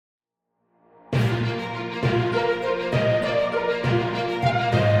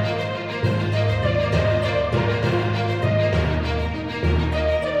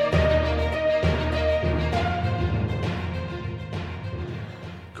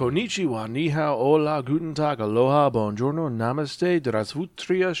Konnichiwa, ni hao, hola, guten tag, aloha, buongiorno, namaste,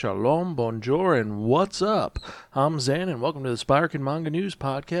 drasvutria, shalom, bonjour, and what's up? I'm Zan, and welcome to the Spiraken Manga News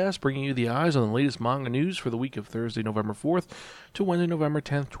Podcast, bringing you the eyes on the latest manga news for the week of Thursday, November 4th to Wednesday, November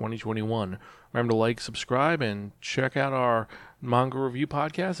 10th, 2021. Remember to like, subscribe, and check out our manga review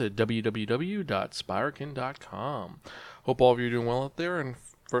podcast at www.spiraken.com. Hope all of you are doing well out there, and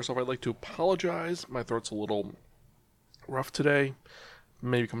first off, I'd like to apologize. My throat's a little rough today.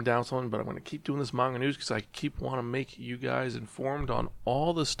 Maybe come down something, but I'm going to keep doing this manga news because I keep want to make you guys informed on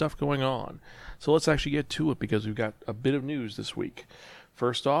all the stuff going on. So let's actually get to it because we've got a bit of news this week.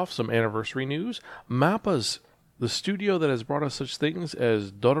 First off, some anniversary news. Mappa's, the studio that has brought us such things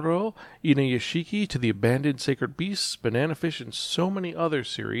as Dororo, Inuyashiki, To the Abandoned Sacred Beasts, Banana Fish, and so many other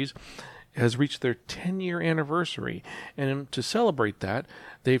series, has reached their 10-year anniversary. And to celebrate that,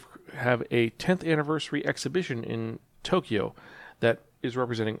 they have a 10th anniversary exhibition in Tokyo that is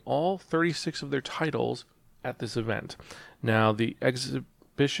representing all 36 of their titles at this event. Now, the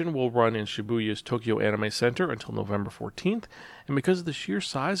exhibition will run in Shibuya's Tokyo Anime Center until November 14th, and because of the sheer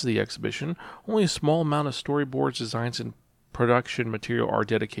size of the exhibition, only a small amount of storyboards, designs, and production material are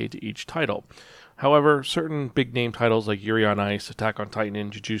dedicated to each title. However, certain big-name titles like Yuri on Ice, Attack on Titan,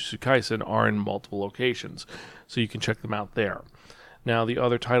 and Jujutsu Kaisen are in multiple locations, so you can check them out there. Now, the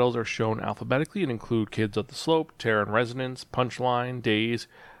other titles are shown alphabetically and include Kids of the Slope, Terror in Resonance, Punchline, Days,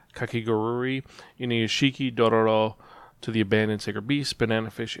 Kakigurui, Inuyashiki, Dororo, To the Abandoned Sacred Beasts, Banana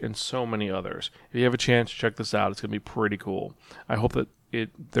Fish, and so many others. If you have a chance, check this out. It's going to be pretty cool. I hope that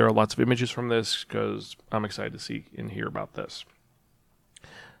there are lots of images from this because I'm excited to see and hear about this.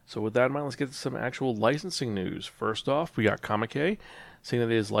 So with that in mind, let's get to some actual licensing news. First off, we got Kamike, saying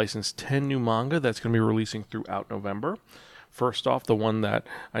that it has licensed 10 new manga that's going to be releasing throughout November. First off, the one that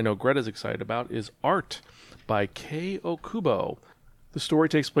I know Greta's excited about is Art by Kei Okubo. The story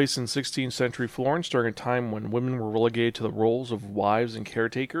takes place in 16th century Florence during a time when women were relegated to the roles of wives and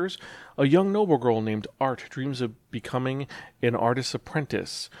caretakers. A young noble girl named Art dreams of becoming an artist's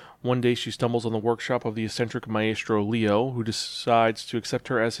apprentice. One day she stumbles on the workshop of the eccentric maestro Leo, who decides to accept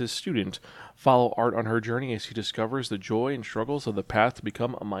her as his student. Follow Art on her journey as he discovers the joy and struggles of the path to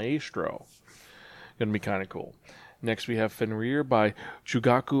become a maestro. Gonna be kind of cool. Next, we have Fenrir by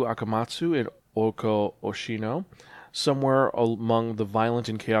Chugaku Akamatsu and Oko Oshino. Somewhere among the violent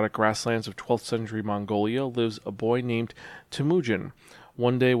and chaotic grasslands of 12th century Mongolia lives a boy named Temujin.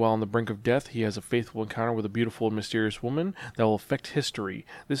 One day, while on the brink of death, he has a faithful encounter with a beautiful and mysterious woman that will affect history.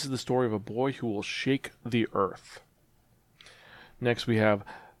 This is the story of a boy who will shake the earth. Next, we have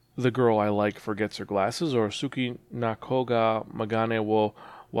The Girl I Like Forgets Her Glasses, or Suki Nakoga Magane wo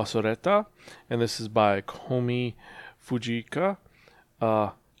Wasoreta, and this is by Komi Fujika.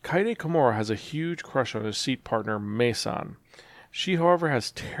 Kaede Komura has a huge crush on his seat partner, Mei-san. She, however,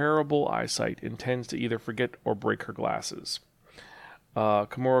 has terrible eyesight and tends to either forget or break her glasses.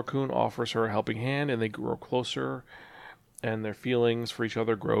 Komura-kun offers her a helping hand, and they grow closer, and their feelings for each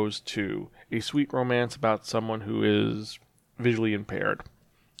other grows too. A sweet romance about someone who is visually impaired.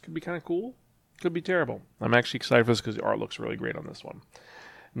 Could be kind of cool. Could be terrible. I'm actually excited for this because the art looks really great on this one.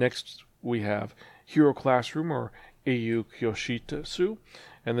 Next, we have Hero Classroom, or Eiyu Kyoshitsu,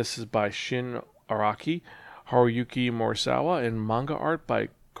 and this is by Shin Araki, Haruyuki Morisawa, and manga art by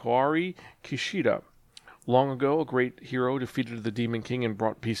Koari Kishida. Long ago, a great hero defeated the Demon King and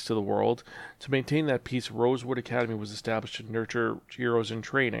brought peace to the world. To maintain that peace, Rosewood Academy was established to nurture heroes in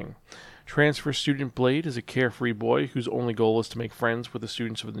training. Transfer student Blade is a carefree boy whose only goal is to make friends with the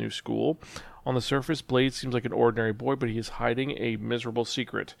students of the new school. On the surface, Blade seems like an ordinary boy, but he is hiding a miserable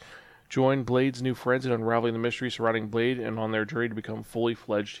secret. Join Blade's new friends in unraveling the mystery surrounding Blade and on their journey to become fully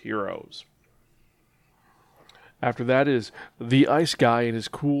fledged heroes. After that is The Ice Guy and His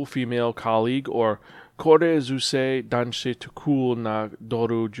Cool Female Colleague, or Kore Zuse Danshe Tukul na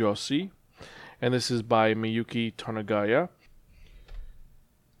Doru Joshi, and this is by Miyuki Tonagaya.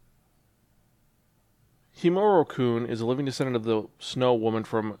 Himuro-kun is a living descendant of the Snow Woman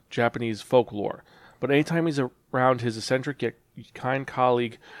from Japanese folklore, but anytime he's around his eccentric yet kind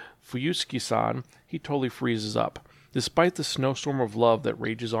colleague Fuyutsuki-san, he totally freezes up. Despite the snowstorm of love that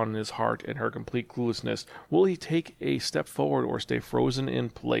rages on in his heart and her complete cluelessness, will he take a step forward or stay frozen in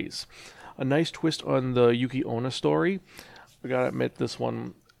place? A nice twist on the Yuki Onna story. I gotta admit, this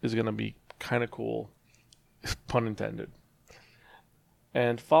one is gonna be kind of cool, pun intended.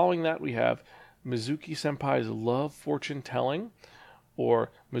 And following that, we have Mizuki Senpai's Love Fortune Telling,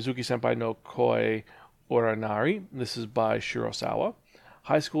 or Mizuki Senpai no Koe Oranari. This is by Shirosawa.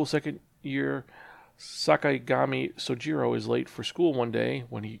 High school second year Sakigami Sojiro is late for school one day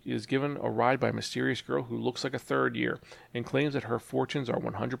when he is given a ride by a mysterious girl who looks like a third year and claims that her fortunes are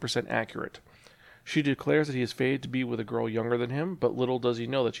 100% accurate. She declares that he is fated to be with a girl younger than him, but little does he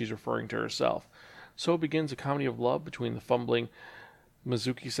know that she's referring to herself. So begins a comedy of love between the fumbling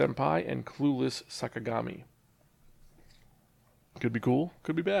Mizuki-senpai and clueless Sakagami. Could be cool,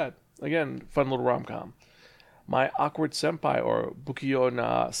 could be bad. Again, fun little rom-com. My Awkward Senpai, or Bukiyo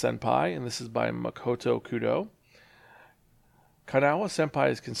na Senpai, and this is by Makoto Kudo. Kanawa Senpai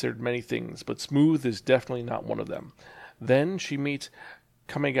is considered many things, but smooth is definitely not one of them. Then she meets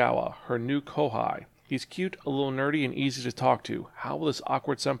Kamegawa, her new kohai. He's cute, a little nerdy, and easy to talk to. How will this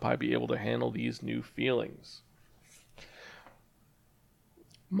awkward senpai be able to handle these new feelings?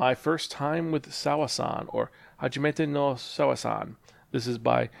 My First Time with Sawa-san, or Hajimete no Sawa-san. This is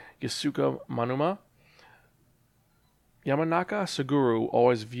by Yasuka Manuma. Yamanaka Suguru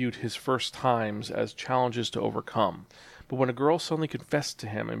always viewed his first times as challenges to overcome. But when a girl suddenly confessed to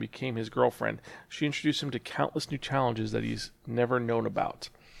him and became his girlfriend, she introduced him to countless new challenges that he's never known about.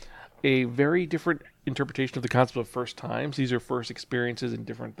 A very different interpretation of the concept of first times. These are first experiences in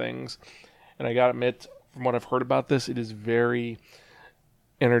different things. And I gotta admit, from what I've heard about this, it is very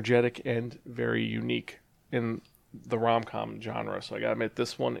energetic and very unique in the rom-com genre. So I gotta admit,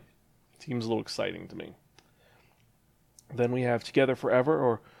 this one seems a little exciting to me. Then we have Together Forever,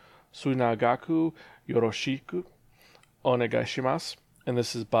 or Sunagaku Yoroshiku Onegaishimasu, and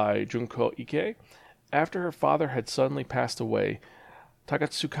this is by Junko Ike. After her father had suddenly passed away,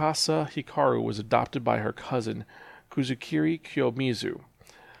 Takatsukasa Hikaru was adopted by her cousin, Kuzukiri Kiyomizu.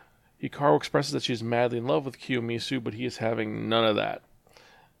 Hikaru expresses that she is madly in love with Kiyomizu, but he is having none of that.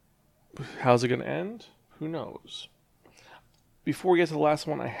 How's it going to end? Who knows? Before we get to the last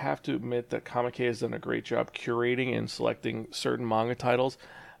one, I have to admit that Kamike has done a great job curating and selecting certain manga titles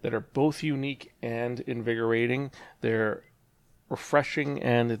that are both unique and invigorating. They're refreshing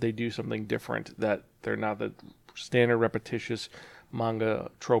and they do something different, that they're not the standard repetitious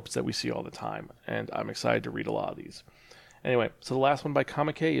manga tropes that we see all the time. And I'm excited to read a lot of these. Anyway, so the last one by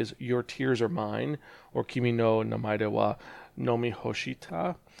Kamike is Your Tears Are Mine, or Kimi no Namaide wa Nomi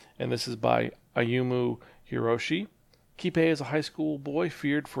Hoshita, and this is by Ayumu Hiroshi. Kipe is a high school boy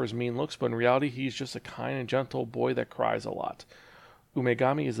feared for his mean looks, but in reality he's just a kind and gentle boy that cries a lot.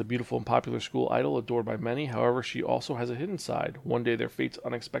 Umegami is a beautiful and popular school idol adored by many. However, she also has a hidden side. One day their fates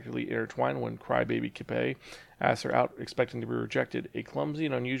unexpectedly intertwine when crybaby Kipe asks her out, expecting to be rejected. A clumsy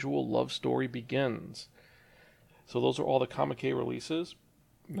and unusual love story begins. So those are all the Kamike releases.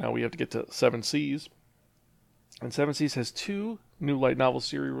 Now we have to get to Seven Seas. And Seven Seas has 2 new light novel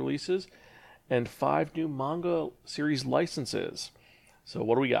series releases and 5 new manga series licenses. So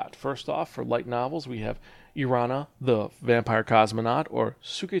what do we got? First off, for light novels, we have Irana, the Vampire Cosmonaut, or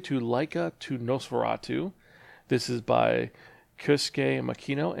Suketu Laika to Nosferatu. This is by Kosuke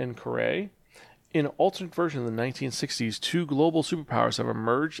Makino and Kore. In an alternate version of the 1960s, 2 global superpowers have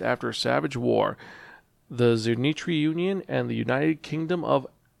emerged after a savage war: the Zernitri Union and the United Kingdom of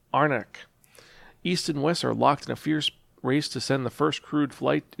Arnak. East and West are locked in a fierce race to send the first crewed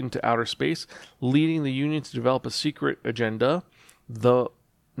flight into outer space, leading the Union to develop a secret agenda, the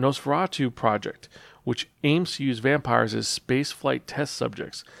Nosferatu Project, which aims to use vampires as spaceflight test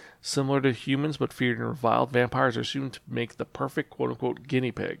subjects. Similar to humans but feared and reviled, vampires are assumed to make the perfect quote-unquote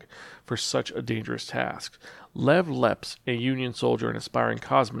guinea pig for such a dangerous task. Lev Leps, a Union soldier and aspiring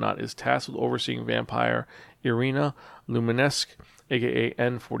cosmonaut, is tasked with overseeing vampire Irina Luminesque, aka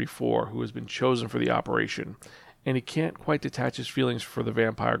N44, who has been chosen for the operation, and he can't quite detach his feelings for the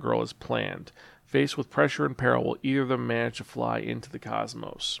vampire girl as planned. Faced with pressure and peril, will either of them manage to fly into the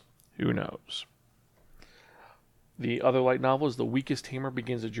cosmos? Who knows? The other light novel is The Weakest Tamer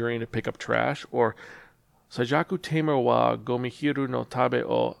Begins a Journey to Pick Up Trash, or Sajaku Tamer wa Gomihiru no Tabe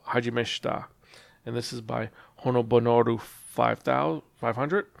o Hajimeshita, and this is by Honobonoru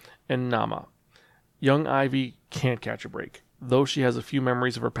 500 and Nama. Young Ivy can't catch a break. Though she has a few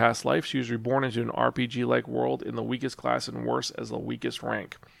memories of her past life, she was reborn into an RPG-like world in the weakest class and worse as the weakest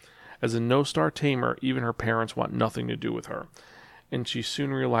rank. As a no-star tamer, even her parents want nothing to do with her, and she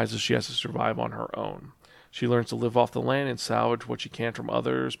soon realizes she has to survive on her own. She learns to live off the land and salvage what she can from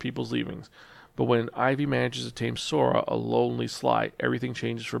others people's leavings. But when Ivy manages to tame Sora, a lonely Sly, everything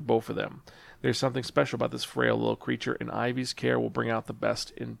changes for both of them. There's something special about this frail little creature, and Ivy's care will bring out the best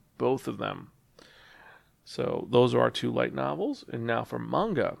in both of them. So those are our 2 light novels. And now for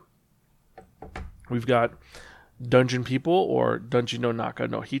manga, we've got Dungeon People, or Dungeon no Naka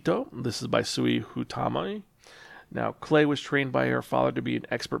no Hito. This is by Sui Hutami. Now, Clay was trained by her father to be an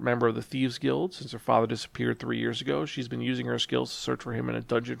expert member of the Thieves Guild. Since her father disappeared 3 years ago, she's been using her skills to search for him in a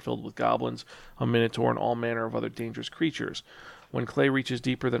dungeon filled with goblins, a minotaur, and all manner of other dangerous creatures. When Clay reaches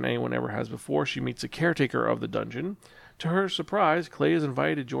deeper than anyone ever has before, she meets the caretaker of the dungeon. To her surprise, Clay is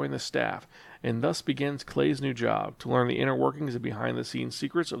invited to join the staff, and thus begins Clay's new job, to learn the inner workings and behind-the-scenes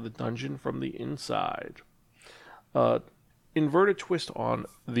secrets of the dungeon from the inside. Inverted twist on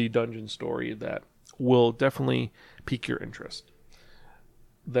the dungeon story that will definitely pique your interest.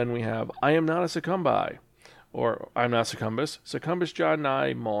 Then we have I Am Not a Succumbi, or I'm Not Succumbus, Succumbus Ja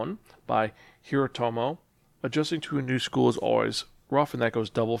Nai Mon by Hirotomo. Adjusting to a new school is always rough, and that goes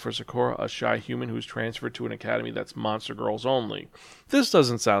double for Sakura, a shy human who's transferred to an academy that's monster girls only. This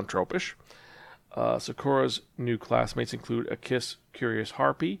doesn't sound tropish. Sakura's new classmates include a curious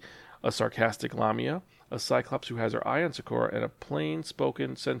harpy, a sarcastic Lamia, a cyclops who has her eye on Sakura, and a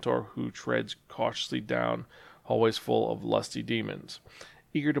plain-spoken centaur who treads cautiously down hallways full of lusty demons.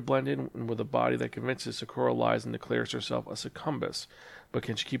 Eager to blend in with a body that convinces, Sakura lies and declares herself a succumbus. But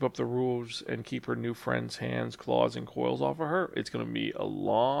can she keep up the rules and keep her new friends' hands, claws, and coils off of her? It's going to be a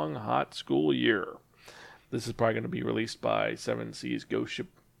long, hot school year. This is probably going to be released by 7 Seas Ghost Ship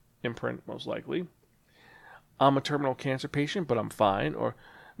imprint, most likely. I'm a terminal cancer patient, but I'm fine, or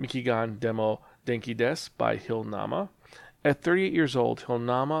Mikigan Demo Denki Des by Hilnama. At 38 years old,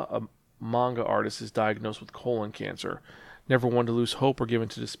 Hilnama, a manga artist, is diagnosed with colon cancer. Never one to lose hope or given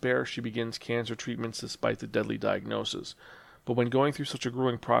to despair, she begins cancer treatments despite the deadly diagnosis. But when going through such a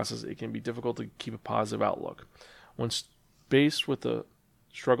grueling process, it can be difficult to keep a positive outlook. When faced with the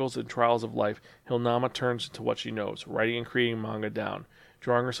struggles and trials of life, Hilnama turns to what she knows, writing and creating manga down,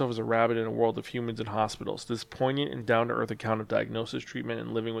 drawing herself as a rabbit in a world of humans and hospitals. This poignant and down-to-earth account of diagnosis, treatment,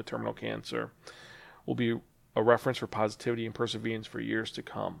 and living with terminal cancer will be a reference for positivity and perseverance for years to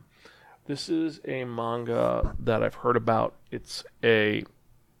come. This is a manga that I've heard about. It's a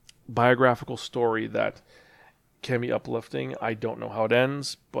biographical story that can be uplifting. I don't know how it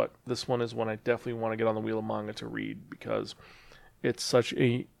ends, but this one is one I definitely want to get on the wheel of manga to read because it's such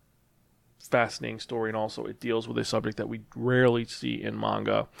a fascinating story, and also it deals with a subject that we rarely see in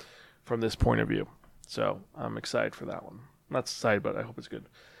manga from this point of view. So I'm excited for that one. Not excited, but I hope it's good.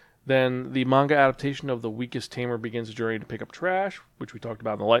 Then the manga adaptation of The Weakest Tamer begins a journey to pick up trash, which we talked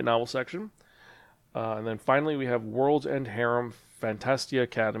about in the light novel section. And then finally we have World's End Harem Fantastia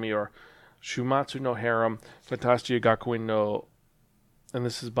Academy, or Shumatsu no Harem Fantastia Gakuin no, and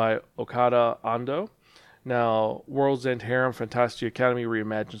this is by Okada Ando. Now, World's End Harem Fantastia Academy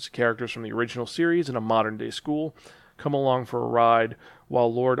reimagines the characters from the original series in a modern-day school. Come along for a ride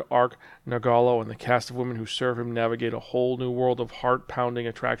while Lord Ark Nagalo and the cast of women who serve him navigate a whole new world of heart-pounding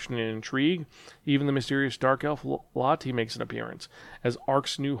attraction and intrigue. Even the mysterious dark elf Lati makes an appearance as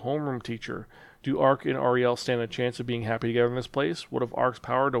Ark's new homeroom teacher. Do Ark and Ariel stand a chance of being happy together in this place? What of Ark's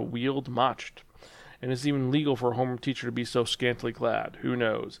power to wield Macht? And is it even legal for a homeroom teacher to be so scantily clad? Who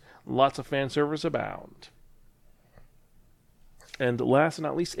knows? Lots of fan service abound. And last but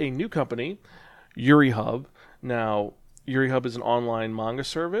not least, a new company, Yuri Hub. Now, Yuri Hub is an online manga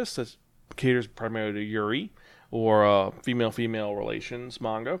service that caters primarily to Yuri, or female-female relations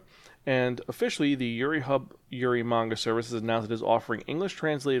manga. And officially, the Yuri Hub Yuri manga service has announced it is offering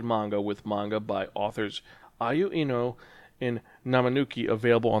English-translated manga with manga by authors Ayu Ino and Namanuki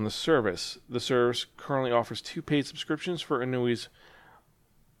available on the service. The service currently offers 2 paid subscriptions for Inui's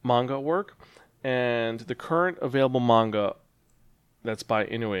manga work, and the current available manga that's by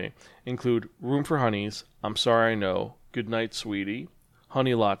Inui include Room for Honeys, I'm Sorry I Know, Good Night Sweetie,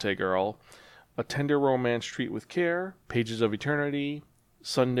 Honey Latte Girl, A Tender Romance Treat with Care, Pages of Eternity,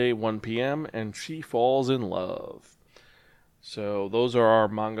 Sunday 1 p.m., and She Falls in Love. So those are our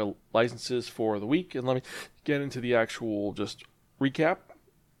manga licenses for the week, and let me get into the actual just recap.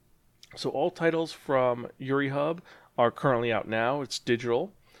 So all titles from Yuri Hub are currently out now. It's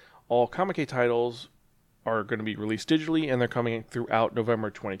digital. All Comic titles are going to be released digitally, and they're coming throughout November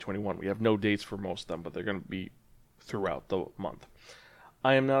 2021. We have no dates for most of them, but they're going to be throughout the month.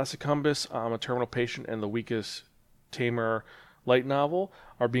 I Am Not a Succumbus, I'm a Terminal Patient, and The Weakest Tamer light novel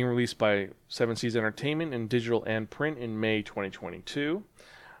are being released by 7 Seas Entertainment in digital and print in May 2022.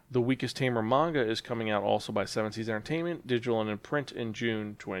 The Weakest Tamer manga is coming out also by 7 Seas Entertainment, digital and in print in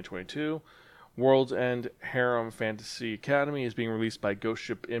June 2022. World's End Harem Fantasy Academy is being released by Ghost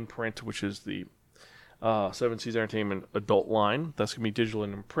Ship Imprint, which is the 7 Seas Entertainment adult line. That's going to be digital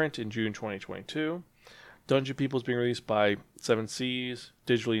and in print in June 2022. Dungeon People is being released by 7 Seas,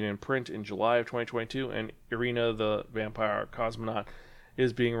 digitally and in print in July of 2022. And Irina the Vampire Cosmonaut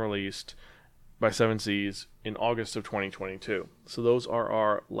is being released by 7 Seas in August of 2022. So those are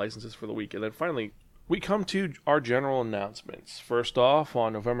our licenses for the week. And then finally, We come to our general announcements. First off,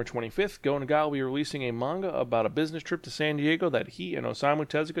 on November 25th, Go Nagai will be releasing a manga about a business trip to San Diego that he and Osamu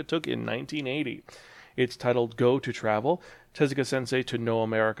Tezuka took in 1980. It's titled Go to Travel, Tezuka Sensei to No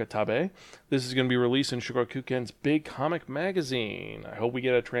America Tabe. This is going to be released in Shogakuken's Big Comic Magazine. I hope we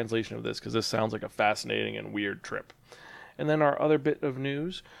get a translation of this because this sounds like a fascinating and weird trip. And then our other bit of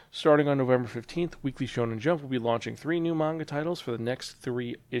news, starting on November 15th, Weekly Shonen Jump will be launching 3 new manga titles for the next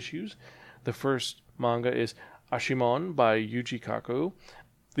 3 issues. The first manga is Ashimon by Yuji Kaku.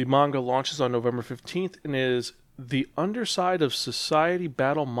 The manga launches on November 15th and is the underside of society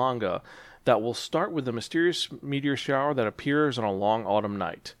battle manga that will start with a mysterious meteor shower that appears on a long autumn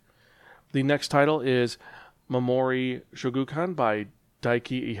night. The next title is Mamori Shogukan by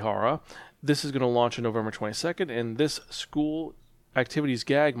Daiki Ihara. This is going to launch on November 22nd, and this school activities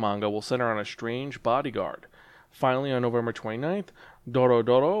gag manga will center on a strange bodyguard. Finally, on November 29th, Doro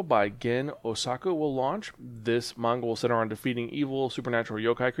Doro by Gen Osaku will launch. This manga will center on defeating evil supernatural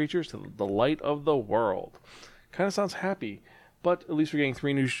yokai creatures to the light of the world. Kind of sounds happy, but at least we're getting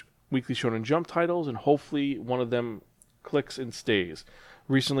 3 new Weekly Shonen Jump titles, and hopefully one of them clicks and stays.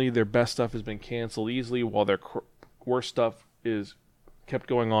 Recently, their best stuff has been canceled easily, while their worst stuff is kept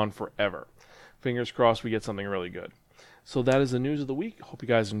going on forever. Fingers crossed we get something really good. So that is the news of the week. Hope you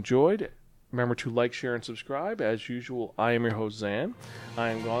guys enjoyed. Remember to like, share, and subscribe. As usual, I am your host, Zan.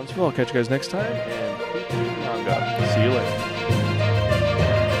 I am Gonzville. I'll catch you guys next time, and keep reading manga. See you later.